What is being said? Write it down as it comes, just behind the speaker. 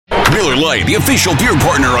Miller Lite, the official beer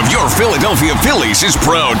partner of your Philadelphia Phillies, is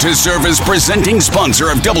proud to serve as presenting sponsor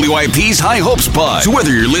of WIP's High Hopes Pod. So whether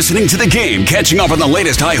you're listening to the game, catching up on the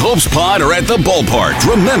latest High Hopes Pod, or at the ballpark,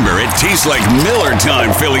 remember, it tastes like Miller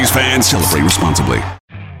time, Phillies fans. Celebrate responsibly.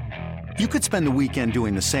 You could spend the weekend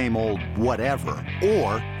doing the same old whatever,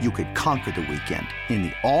 or you could conquer the weekend in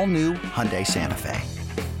the all-new Hyundai Santa Fe.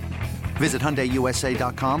 Visit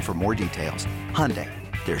HyundaiUSA.com for more details. Hyundai,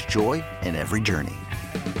 there's joy in every journey.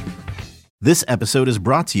 This episode is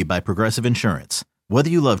brought to you by Progressive Insurance. Whether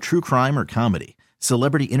you love true crime or comedy,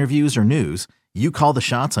 celebrity interviews or news, you call the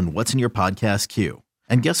shots on what's in your podcast queue.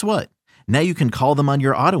 And guess what? Now you can call them on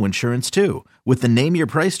your auto insurance too with the Name Your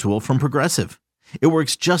Price tool from Progressive. It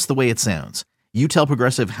works just the way it sounds. You tell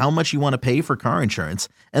Progressive how much you want to pay for car insurance,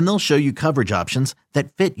 and they'll show you coverage options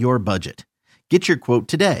that fit your budget. Get your quote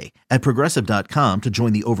today at Progressive.com to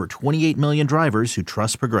join the over 28 million drivers who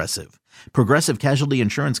trust Progressive. Progressive Casualty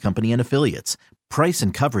Insurance Company and Affiliates. Price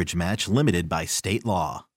and coverage match limited by state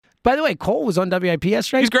law. By the way, Cole was on WIP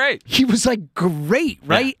yesterday. He's great. He was like great,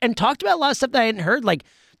 right? Yeah. And talked about a lot of stuff that I hadn't heard. Like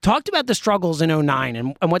talked about the struggles in 09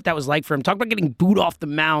 and what that was like for him. Talked about getting booed off the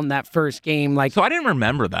mound that first game. Like, So I didn't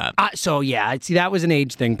remember that. See, that was an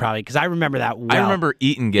age thing probably because I remember that well. I remember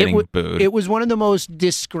Eaton getting booed. It was one of the most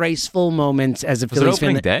disgraceful moments as a Phillies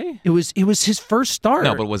fan. Was it opening day? It was his first start.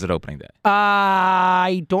 No, but was it opening day?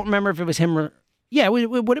 I don't remember if it was him or... Yeah, it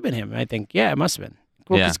would have been him, I think. Yeah, it must have been.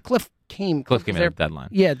 Well, because Cliff came at the deadline.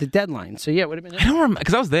 Yeah, the deadline. So, yeah, it would have been him. I don't remember,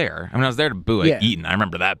 because I was there. I was there to boo at Eaton. I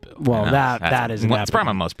remember that boo. Well, that is... It's probably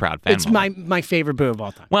my most proud fan It's moment. my favorite boo of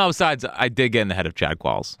all time. Well, besides, I did get in the head of Chad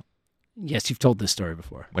Qualls. Yes, you've told this story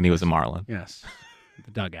before. When he was a Marlin. Yes.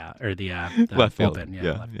 The dugout, or the left field. bullpen.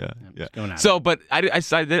 Yeah. Going at So, but I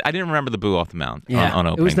didn't remember the boo off the mound on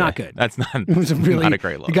opening it was not day. good. That's not, it was really, not a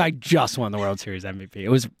great look. The guy just won the World Series MVP. It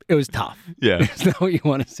was tough. Yeah. It's not what you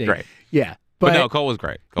want to see. Great. Yeah. But no, Cole was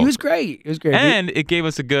great. He was great. It was great. And it gave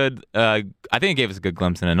us a good, I think it gave us a good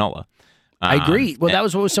glimpse into Nola. I agree. Well, that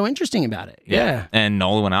was what was so interesting about it. Yeah. And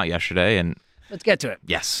Nola went out yesterday and... Let's get to it.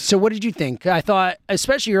 Yes. So what did you think? I thought,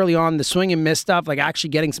 especially early on, the swing and miss stuff, like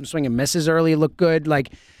actually getting some swing and misses early looked good.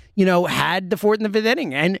 Like, had the fourth and the fifth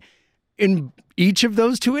inning. And in each of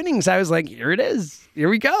those two innings, I was like, here it is. Here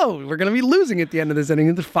we go. We're going to be losing at the end of this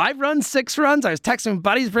inning. The 5 runs, 6 runs. I was texting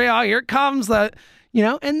buddies, here it comes. And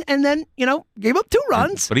then, gave up 2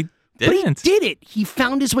 runs. But he didn't. But he did it. He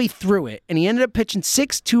found his way through it. And he ended up pitching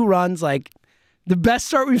 6 2-runs, like the best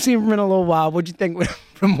start we've seen from him in a little while. What'd you think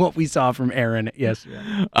from what we saw from Aaron yesterday?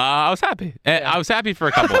 I was happy. I was happy for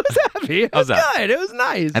a couple. I was happy. It was good. It was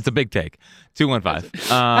nice. That's a big take. 215.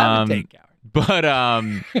 Have a take, Howard.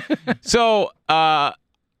 But so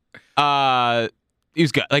he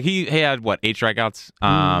was good. Like he had 8 strikeouts,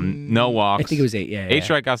 no walks. I think it was 8. Yeah, 8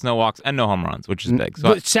 strikeouts, no walks, and no home runs, which is big.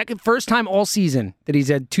 So first time all season that he's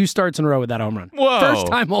had 2 starts in a row with that home run. Whoa! First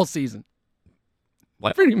time all season.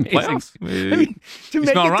 Pretty amazing. Playoffs? I mean, to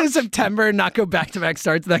make it to September and not go back-to-back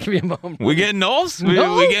starts, that could be a moment. We getting Knowles? We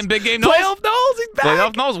getting big game Knowles? Playoff Knowles, he's back.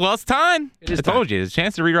 Playoff Knowles. Well, it's time. I told you, there's a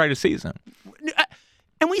chance to rewrite a season.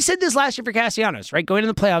 And we said this last year for Castellanos, right? Going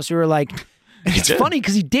into the playoffs, we were like, it's funny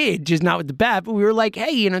because he did, just not with the bat, but we were like,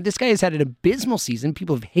 hey, this guy has had an abysmal season.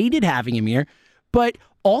 People have hated having him here, but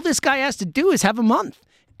all this guy has to do is have a month.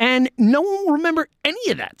 And no one will remember any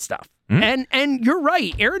of that stuff. And you're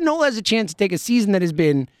right. Aaron Nola has a chance to take a season that has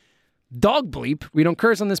been dog bleep. We don't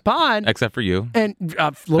curse on this pod. Except for you. And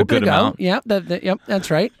a little bit ago. Amount. Yep,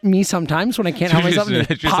 that's right. Me sometimes when I can't help myself.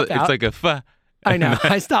 It's like a fuh. I know.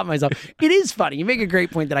 I stop myself. It is funny. You make a great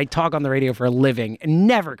point that I talk on the radio for a living and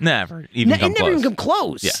never even come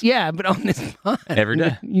close. Yeah, but on this pod. Every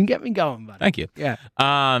day. You get me going, buddy. Thank you. Yeah.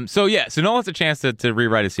 So Nola has a chance to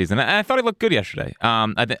rewrite his season. I thought he looked good yesterday.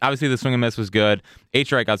 I think obviously the swing and miss was good. 8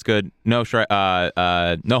 strikeouts good. No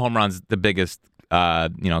home runs, the biggest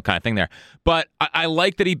kind of thing there. But I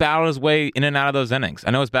like that he battled his way in and out of those innings. I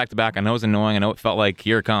know it's back-to-back. I know it's annoying. I know it felt like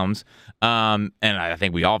here it comes. And I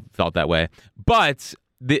think we all felt that way. But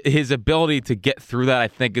his ability to get through that, I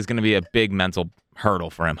think, is going to be a big mental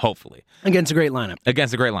hurdle for him, hopefully. Against a great lineup.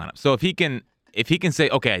 So if he can say,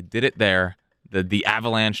 okay, I did it there. The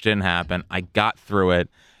avalanche didn't happen. I got through it.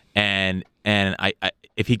 And I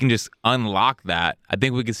if he can just unlock that, I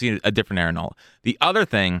think we can see a different Aaron Nola. The other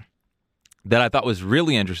thing that I thought was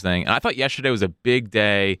really interesting, and I thought yesterday was a big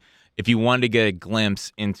day if you wanted to get a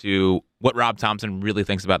glimpse into what Rob Thompson really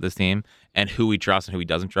thinks about this team and who he trusts and who he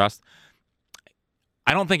doesn't trust.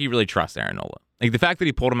 I don't think he really trusts Aaron Nola. Like the fact that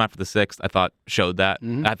he pulled him after the 6th, I thought showed that.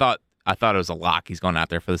 Mm-hmm. I thought it was a lock. He's going out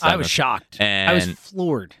there for the 7th. I was shocked. I was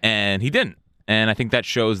floored. And he didn't. And I think that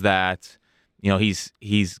shows that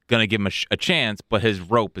he's gonna give him a chance, but his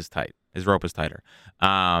rope is tight. His rope is tighter.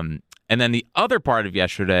 And then the other part of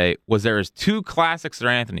yesterday was there was 2 classic Sir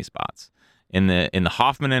Anthony spots in the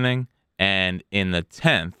Hoffman inning and in the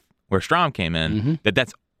 10th where Strahm came in.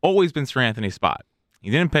 That's always been Sir Anthony's spot. He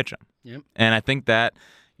didn't pitch him. Yep. And I think that,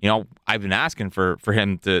 I've been asking for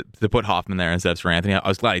him to put Hoffman there instead of Sir Anthony. I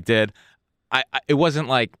was glad he did. It wasn't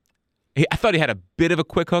like I thought he had a bit of a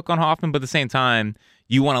quick hook on Hoffman, but at the same time,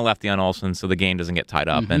 you want a lefty on Olsen so the game doesn't get tied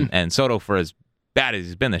up. And Soto, for as bad as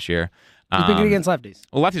he's been this year, he's been good against lefties.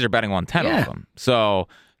 Well, lefties are batting 110 off him, so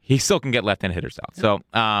he still can get left-handed hitters out. Yeah.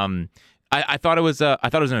 So I thought it was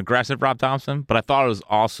an aggressive Rob Thompson, but I thought it was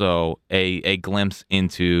also a glimpse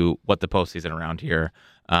into what the postseason around here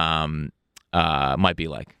might be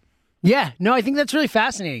like. Yeah, no, I think that's really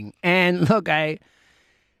fascinating. And look, I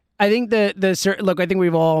think I think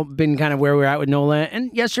we've all been kind of where we're at with Nola,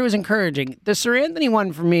 and yesterday was encouraging. The Sir Anthony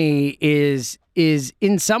one for me is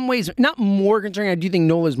in some ways not more concerning. I do think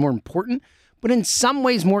Nola is more important, but in some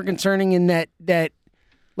ways more concerning in that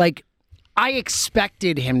like I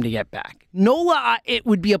expected him to get back. Nola, it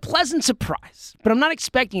would be a pleasant surprise, but I'm not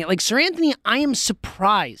expecting it. Like Sir Anthony, I am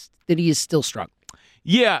surprised that he is still struggling.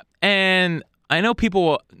 Yeah, and I know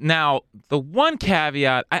people now. The one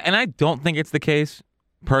caveat, and I don't think it's the case.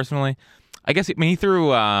 Personally, I guess he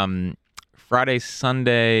threw Friday,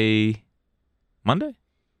 Sunday, Monday?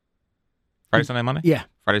 Friday, Sunday, Monday? Yeah.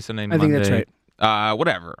 Friday, Sunday, Monday. I think that's right.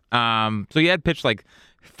 Whatever. So he had pitched like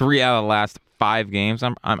 3 out of the last 5 games,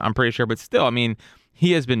 I'm pretty sure. But still,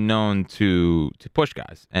 he has been known to push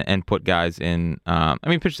guys and put guys in.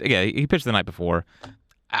 He pitched the night before.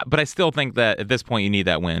 But I still think that at this point you need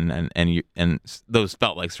that win, and those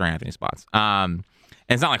felt like Sir Anthony spots.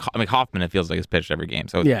 And it's not like Hoffman, it feels like it's pitched every game.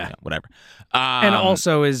 So, whatever. And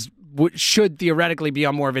also should theoretically be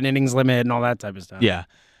on more of an innings limit and all that type of stuff. Yeah.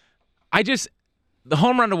 The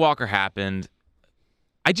home run to Walker happened.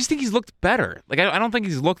 I just think he's looked better. Like, I don't think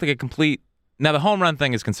he's looked like a complete. Now, the home run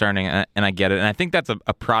thing is concerning, and I get it. And I think that's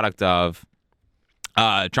a product of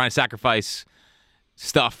trying to sacrifice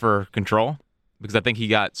stuff for control, because I think he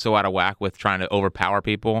got so out of whack with trying to overpower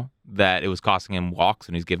people that it was costing him walks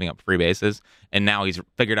and he's giving up free bases. And now he's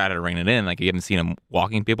figured out how to rein it in. Like, you haven't seen him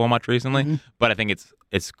walking people much recently, but I think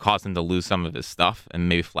it's caused him to lose some of his stuff and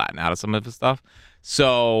maybe flatten out of some of his stuff.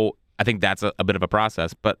 So I think that's a bit of a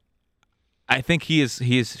process. But I think he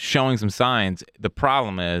is showing some signs. The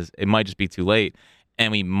problem is it might just be too late,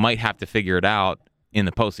 and we might have to figure it out in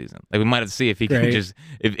the postseason. Like, we might have to see if he can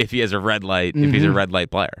if he has a red light, if he's a red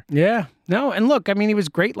light player. Yeah. No, and look, he was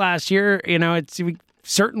great last year. We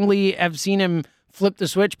certainly have seen him flip the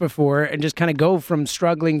switch before and just kind of go from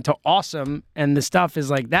struggling to awesome, and the stuff is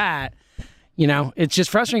like that. It's just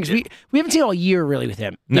frustrating because we haven't seen all year really with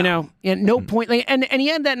him. No. At no point, and he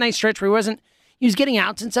had that nice stretch where he was getting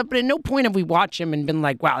outs and stuff, but at no point have we watched him and been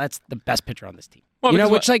like, wow, that's the best pitcher on this team.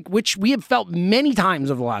 Well, which we have felt many times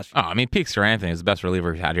over the last few years. Peak Sir Anthony is the best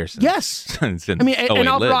reliever we've had here since. Yes. since and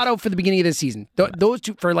Alvarado for the beginning of the season. Those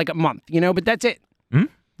two for like a month, but that's it. Mm-hmm.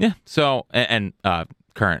 Yeah. So, and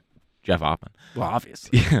current Jeff Hoffman. Well,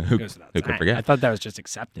 obviously. Who could forget? I thought that was just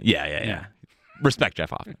accepted. Yeah. Respect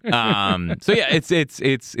Jeff Hoffman. So yeah, it's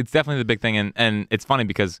definitely the big thing, and it's funny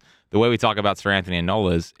because the way we talk about Sir Anthony and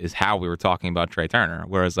Nola is how we were talking about Trey Turner,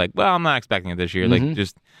 whereas like, well, I'm not expecting it this year. Like,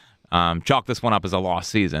 just chalk this one up as a lost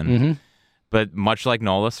season. But much like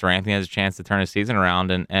Nola, Sir Anthony has a chance to turn his season around,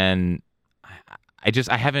 and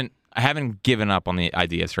I haven't given up on the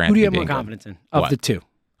idea of Sir Anthony. Who do you have more confidence in of the two?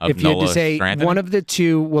 If you Nola, had to say one of the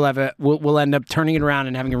two will end up turning it around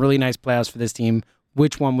and having a really nice playoffs for this team,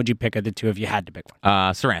 which one would you pick of the two if you had to pick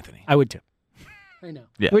one? Sir Anthony. I would too. I know.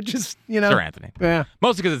 Yeah. Which is, Sir Anthony. Yeah.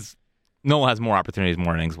 Mostly because Nola has more opportunities,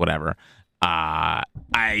 more innings, whatever. I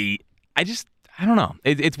don't know.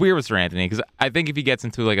 It's weird with Sir Anthony because I think if he gets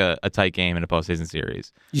into like a tight game in a postseason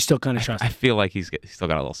series, you still kind of trust him. I feel like he's still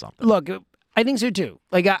got a little something. Look, I think so too.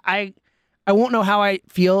 Like I won't know how I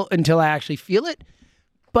feel until I actually feel it,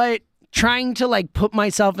 but trying to like put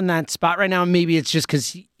myself in that spot right now, and maybe it's just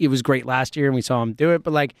because it was great last year and we saw him do it,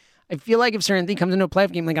 but like I feel like if Sir Anthony comes into a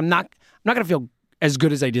playoff game, like I'm not gonna feel as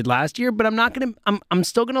good as I did last year, but I'm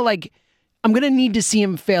still gonna I'm gonna need to see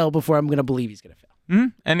him fail before I'm gonna believe he's gonna fail. Mm-hmm.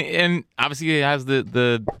 And obviously he has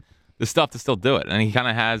the stuff to still do it, and he kind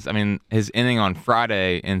of has. His inning on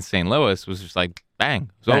Friday in St. Louis was just like bang,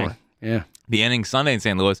 it was over. Yeah. The inning Sunday in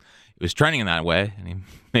St. Louis, it was trending in that way, and he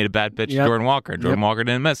made a bad pitch to Jordan Walker. Jordan Walker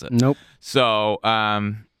didn't miss it. Nope. So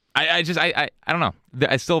I don't know.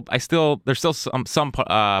 There's still some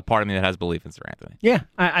part of me that has belief in Sir Anthony. Yeah,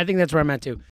 I think that's where I'm at too.